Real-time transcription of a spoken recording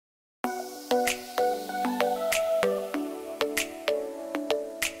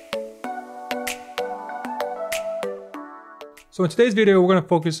So in today's video, we're going to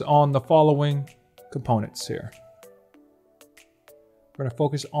focus on the following components here. We're going to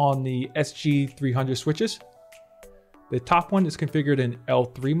focus on the SG300 switches. The top one is configured in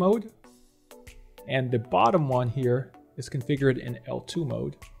L3 mode, and the bottom one here is configured in L2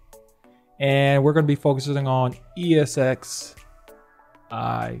 mode. And we're going to be focusing on ESXi3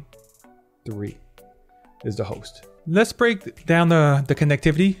 is the host. Let's break down the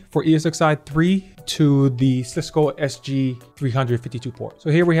connectivity for ESXi3 to the Cisco SG352 port. So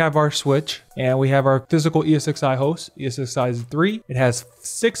here we have our switch and we have our physical ESXi host, ESXi3. It has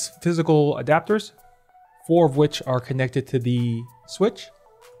 6 physical adapters, 4 of which are connected to the switch.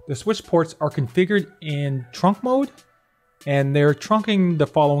 The switch ports are configured in trunk mode, and they're trunking the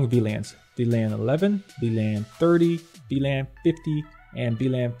following VLANs: VLAN 11, VLAN 30, VLAN 50, and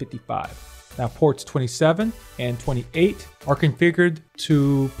VLAN 55. Now ports 27 and 28 are configured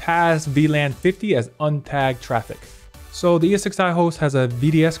to pass VLAN 50 as untagged traffic. So the ESXi host has a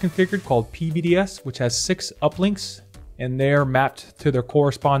VDS configured called PVDS, which has 6 uplinks, and they're mapped to their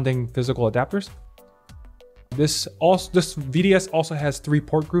corresponding physical adapters. This VDS also has 3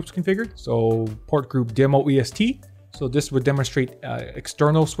 port groups configured. So port group demo EST. So this would demonstrate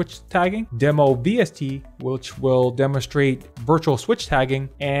external switch tagging, demo VST, which will demonstrate virtual switch tagging,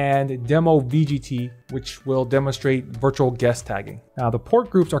 and demo VGT, which will demonstrate virtual guest tagging. Now the port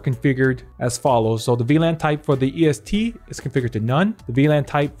groups are configured as follows. So the VLAN type for the EST is configured to none. The VLAN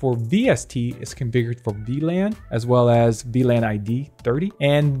type for VST is configured for VLAN, as well as VLAN ID 30.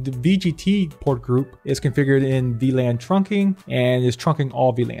 And the VGT port group is configured in VLAN trunking and is trunking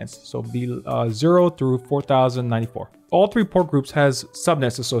all VLANs. So 0 through 4094. All 3 port groups has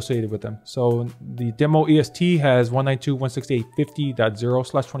subnets associated with them. So the demo EST has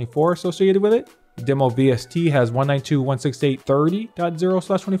 192.168.50.0/24 associated with it. Demo VST has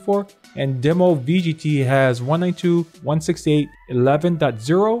 192.168.30.0/24, and demo VGT has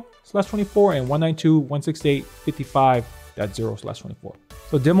 192.168.11.0/24 and 192.168.55.0/24.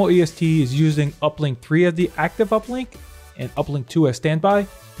 So demo EST is using uplink 3 as the active uplink and uplink 2 as standby.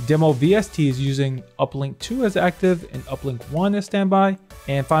 Demo VST is using uplink 2 as active and uplink 1 as standby.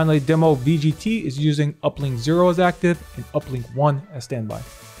 And finally, demo VGT is using uplink 0 as active and uplink 1 as standby.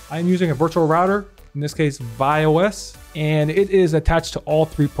 I'm using a virtual router, in this case VIOS, and it is attached to all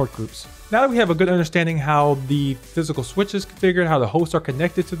 3 port groups. Now that we have a good understanding how the physical switch is configured, how the hosts are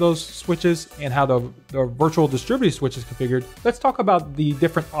connected to those switches, and how the virtual distributed switch is configured, let's talk about the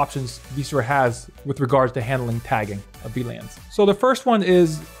different options vSphere has with regards to handling tagging of VLANs. So the first one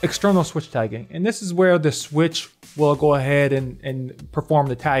is external switch tagging, and this is where the switch will go ahead and perform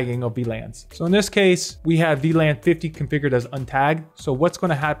the tagging of VLANs. So in this case, we have VLAN 50 configured as untagged. So what's going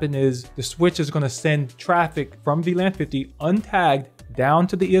to happen is the switch is going to send traffic from VLAN 50 untagged down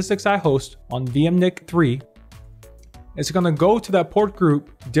to the ESXi host on VMNIC 3. It's going to go to that port group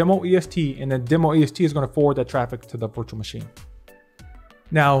demo EST, and then demo EST is going to forward that traffic to the virtual machine.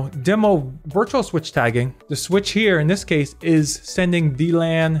 Now, demo virtual switch tagging, the switch here in this case is sending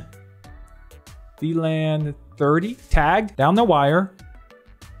VLAN 30 tagged down the wire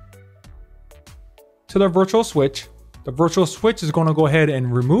to the virtual switch. The virtual switch is going to go ahead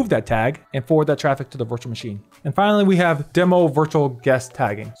and remove that tag and forward that traffic to the virtual machine. And finally, we have demo virtual guest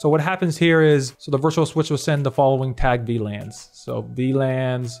tagging. So what happens here is, so the virtual switch will send the following tag VLANs. So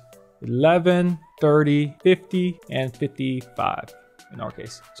VLANs 11, 30, 50, and 55 in our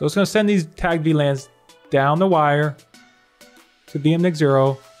case. So it's going to send these tag VLANs down the wire to VMNIC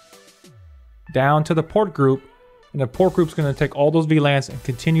 0, down to the port group, and the port group is going to take all those VLANs and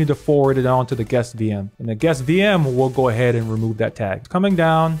continue to forward it on to the guest VM. And the guest VM will go ahead and remove that tag. It's coming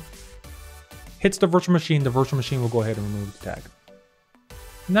down, hits the virtual machine will go ahead and remove the tag.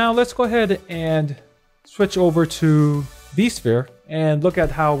 Now let's go ahead and switch over to vSphere and look at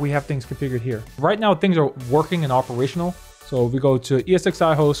how we have things configured here. Right now things are working and operational. So if we go to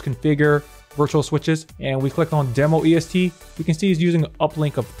ESXi host, configure virtual switches, and we click on demo EST, we can see it's using an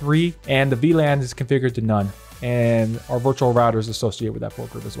uplink of 3, and the VLAN is configured to none. And our virtual router is associated with that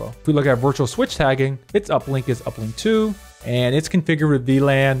port group as well. If we look at virtual switch tagging, its uplink is uplink 2, and it's configured with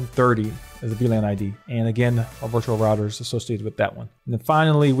VLAN 30 as a VLAN ID. And again, our virtual router is associated with that one. And then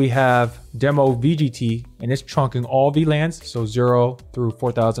finally, we have demo VGT, and it's trunking all VLANs, so 0 through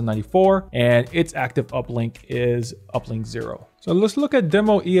 4094, and its active uplink is uplink 0. So let's look at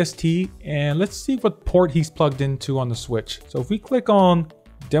demo EST, and let's see what port he's plugged into on the switch. So if we click on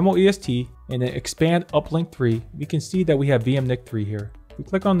demo EST and then expand uplink 3, we can see that we have VMNIC 3 here. If we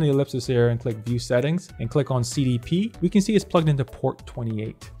click on the ellipsis here and click view settings and click on CDP, we can see it's plugged into port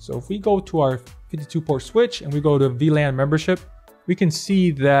 28. So if we go to our 52 port switch and we go to VLAN membership, we can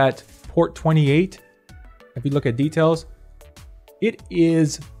see that port 28, if we look at details, it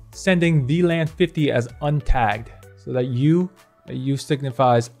is sending VLAN 50 as untagged. So that U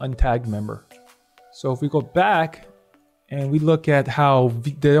signifies untagged member. So if we go back and we look at how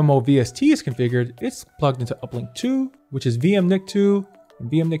demo VST is configured, it's plugged into uplink 2, which is VMNIC2.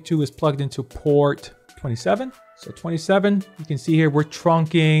 And VMNIC2 is plugged into port 27. So 27, you can see here we're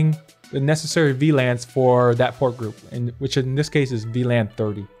trunking the necessary VLANs for that port group, which in this case is VLAN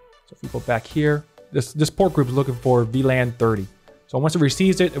 30. So if we go back here, this port group is looking for VLAN 30. So once it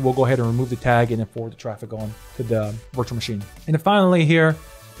receives it, it will go ahead and remove the tag and then forward the traffic on to the virtual machine. And then finally here,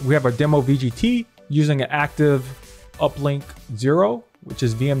 we have our demo VGT using an active uplink 0, which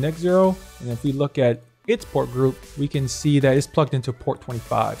is VMNIC 0. And if we look at its port group, we can see that it's plugged into port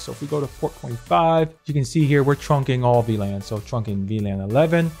 25. So if we go to port 25, you can see here we're trunking all VLANs. So trunking VLAN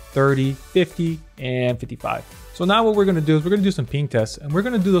 11, 30, 50, and 55. So now what we're going to do is we're going to do some ping tests, and we're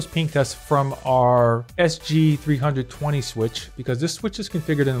going to do those ping tests from our SG320 switch, because this switch is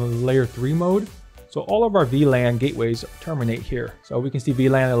configured in a layer 3 mode. So all of our VLAN gateways terminate here. So we can see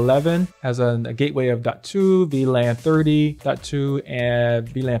VLAN 11 has a gateway of .2, VLAN 30, .2, and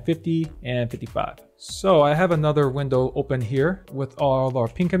VLAN 50 and 55. So I have another window open here with all of our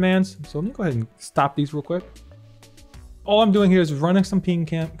ping commands. So let me go ahead and stop these real quick. All I'm doing here is running some ping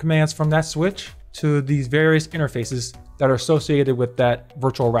commands from that switch to these various interfaces that are associated with that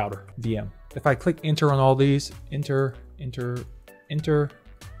virtual router VM. If I click enter on all these, enter, enter, enter,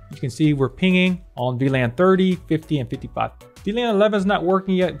 you can see we're pinging on VLAN 30, 50, and 55. VLAN 11 is not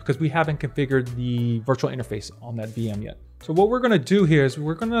working yet because we haven't configured the virtual interface on that VM yet. So what we're gonna do here is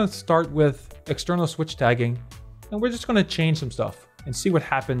we're gonna start with external switch tagging, and we're just gonna change some stuff and see what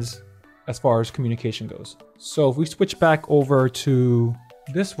happens as far as communication goes. So if we switch back over to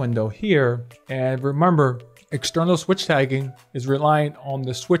this window here, and remember, external switch tagging is reliant on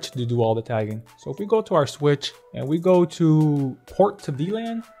the switch to do all the tagging. So if we go to our switch and we go to port to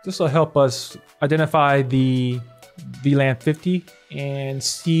VLAN, this will help us identify the VLAN 50 and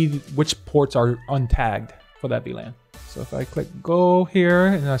see which ports are untagged for that VLAN. So if I click go here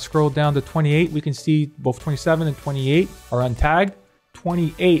and I scroll down to 28, we can see both 27 and 28 are untagged.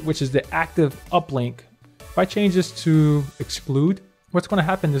 28, which is the active uplink. If I change this to exclude, what's going to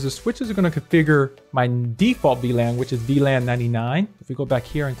happen is the switch is going to configure my default VLAN, which is VLAN 99. If we go back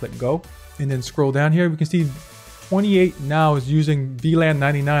here and click go, and then scroll down here, we can see 28 now is using VLAN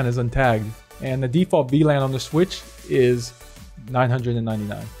 99 as untagged. And the default VLAN on the switch is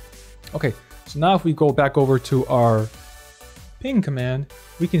 999. Okay, so now if we go back over to our ping command,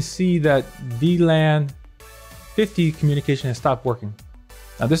 we can see that VLAN 50 communication has stopped working.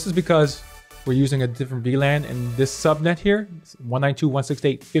 Now this is because we're using a different VLAN, and this subnet here,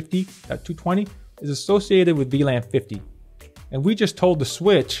 192.168.50.220, is associated with VLAN 50. And we just told the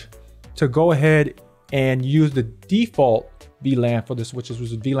switch to go ahead and use the default VLAN for the switches,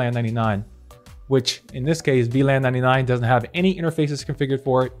 which is VLAN 99, which in this case, VLAN 99 doesn't have any interfaces configured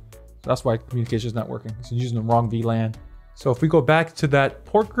for it. So that's why communication is not working. It's using the wrong VLAN. So if we go back to that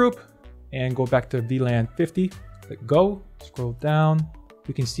port group and go back to VLAN 50, click go, scroll down,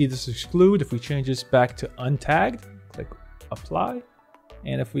 we can see this exclude. If we change this back to untagged, click apply.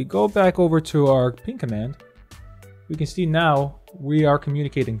 And if we go back over to our ping command, we can see now we are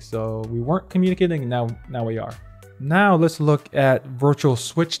communicating. So we weren't communicating, and now we are. Now let's look at virtual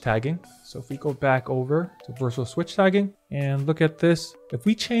switch tagging. So if we go back over to virtual switch tagging and look at this, if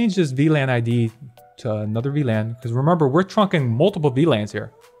we change this VLAN ID to another VLAN, because remember, we're trunking multiple VLANs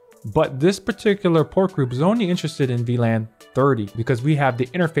here, but this particular port group is only interested in VLAN 30 because we have the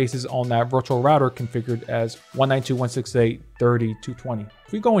interfaces on that virtual router configured as 192.168.30.220.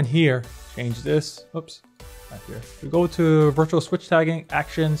 If we go in here, change this, oops, not here. If we go to virtual switch tagging,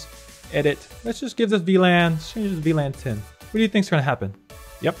 actions, edit. Let's just give this VLAN, let's change this VLAN 10. What do you think is going to happen?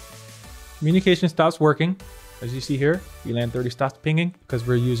 Yep, communication stops working. As you see here, VLAN 30 stops pinging because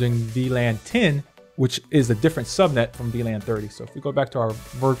we're using VLAN 10, which is a different subnet from VLAN 30. So if we go back to our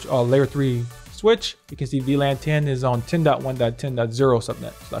layer 3 switch, you can see VLAN 10 is on 10.1.10.0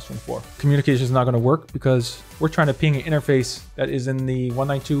 subnet /24. Communication is not going to work because we're trying to ping an interface that is in the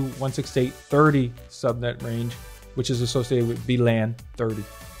 192.168.30 subnet range, which is associated with VLAN 30.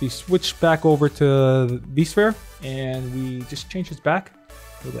 We switch back over to vSphere and we just change this back.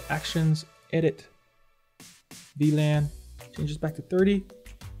 Go to actions, edit, VLAN, change this back to 30.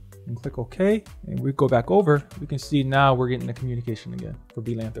 And click OK, and we go back over, we can see now we're getting the communication again for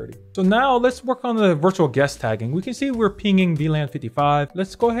VLAN 30. So now let's work on the virtual guest tagging. We can see we're pinging VLAN 55.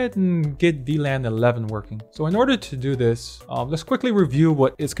 Let's go ahead and get VLAN 11 working. So in order to do this, let's quickly review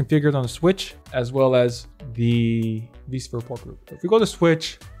what is configured on the switch as well as the vSphere port group. So if we go to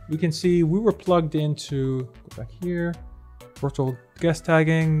switch, we can see we were plugged into, go back here, virtual guest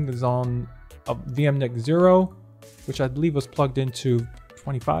tagging is on a VMNIC 0, which I believe was plugged into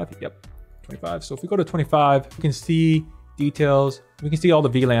 25. Yep, 25. So if we go to 25, we can see details. We can see all the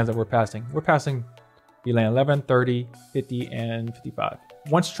VLANs that we're passing. We're passing VLAN 11, 30, 50, and 55.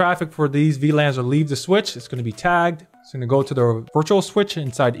 Once traffic for these VLANs will leave the switch, it's going to be tagged. It's going to go to the virtual switch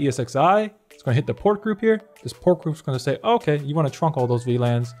inside ESXi. It's going to hit the port group here. This port group is going to say, okay, you want to trunk all those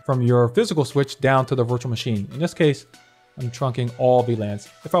VLANs from your physical switch down to the virtual machine. In this case, I'm trunking all VLANs.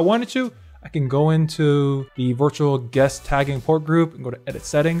 If I wanted to, I can go into the virtual guest tagging port group and go to edit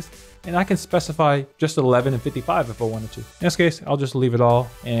settings, and I can specify just 11 and 55 if I wanted to. In this case, I'll just leave it all.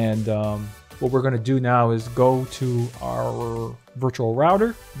 And what we're going to do now is go to our virtual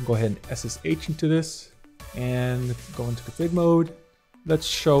router and go ahead and SSH into this and go into config mode. Let's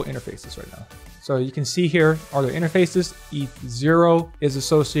show interfaces right now. So you can see here are the interfaces. ETH0 is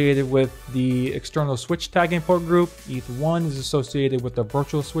associated with the external switch tagging port group. ETH1 is associated with the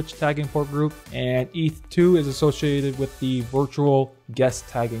virtual switch tagging port group. And ETH2 is associated with the virtual guest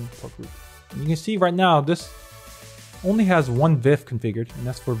tagging port group. And you can see right now this only has one VIF configured, and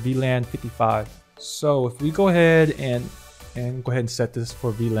that's for VLAN 55. So if we go ahead and set this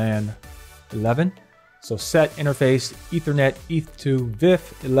for VLAN 11. So set interface Ethernet ETH2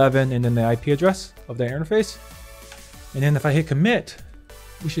 VIF 11 and then the IP address of that interface. And then if I hit commit,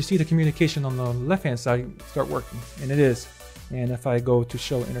 we should see the communication on the left hand side start working, and it is. And if I go to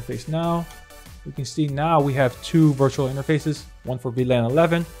show interface now, we can see now we have two virtual interfaces, one for VLAN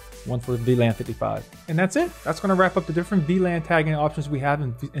 11, one for VLAN 55. And that's it. That's going to wrap up the different VLAN tagging options we have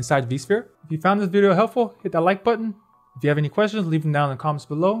inside vSphere. If you found this video helpful, hit that like button. If you have any questions, leave them down in the comments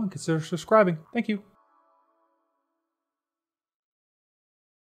below and consider subscribing. Thank you.